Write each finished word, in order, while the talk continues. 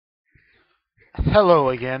Hello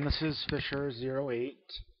again, this is Fisher08.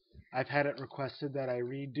 I've had it requested that I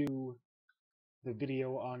redo the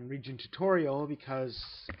video on Region Tutorial because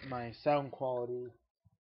my sound quality,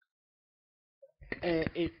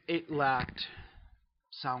 it lacked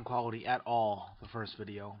sound quality at all, the first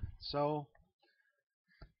video. So,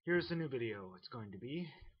 here's the new video it's going to be.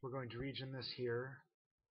 We're going to region this here.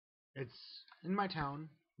 It's in my town,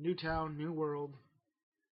 new world,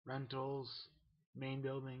 rentals, main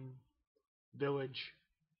building, village,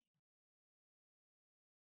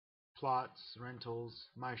 plots, rentals,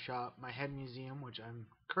 my shop, my head museum, which I'm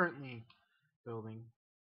currently building.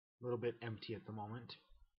 A little bit empty at the moment.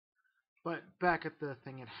 But back at the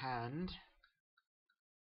thing at hand,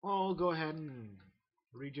 I'll go ahead and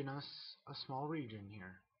region us a small region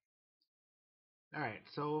here. Alright,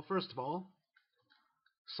 so first of all,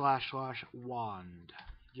 / wand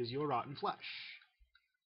gives you a rotten flesh.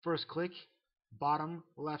 First click, bottom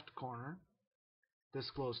left corner, this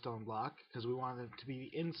glowstone block, because we want it to be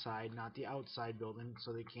the inside, not the outside building,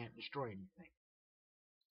 so they can't destroy anything.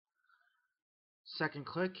 Second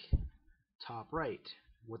click, top right,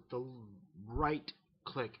 with the right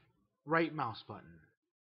mouse button.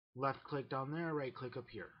 Left click down there, right click up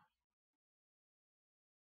here.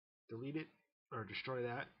 Delete it, or destroy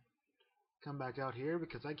that. Come back out here,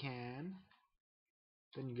 because I can.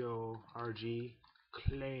 Then you go RG,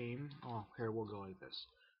 claim. Oh, here, we'll go like this.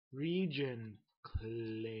 Region,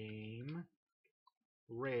 claim,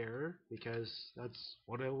 rare, because that's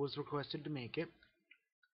what it was requested to make it.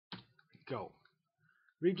 Go.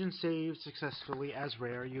 Region saved successfully as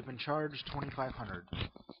rare. You've been charged 2,500.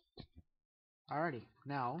 Alrighty,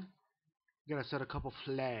 now you gotta set a couple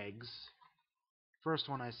flags. First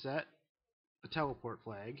one I set, the teleport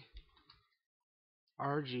flag.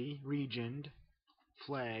 RG, regioned,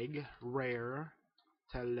 flag, rare,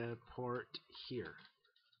 teleport here.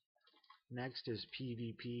 Next is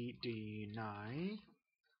PvP deny.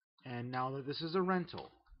 And now that this is a rental,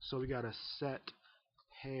 so we gotta set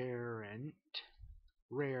parent,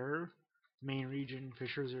 rare, main region,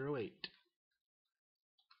 Fisher08.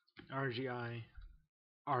 RGI,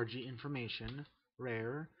 RG information,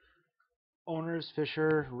 rare, owners,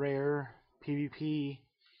 Fisher, rare, PvP,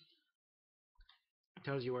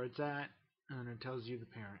 tells you where it's at, and it tells you the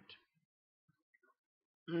parent.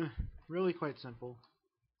 Really quite simple.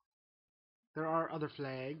 There are other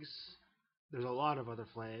flags. There's a lot of other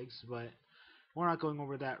flags, but we're not going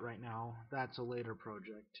over that right now. That's a later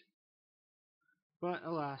project. But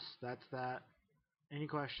alas, that's that. Any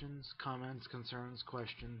questions, comments, concerns,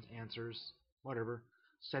 questions, answers, whatever,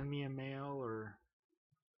 send me a mail or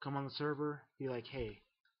come on the server, be like, hey,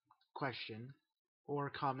 question, or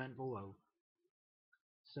comment below.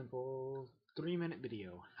 Simple 3-minute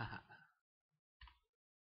video. Haha.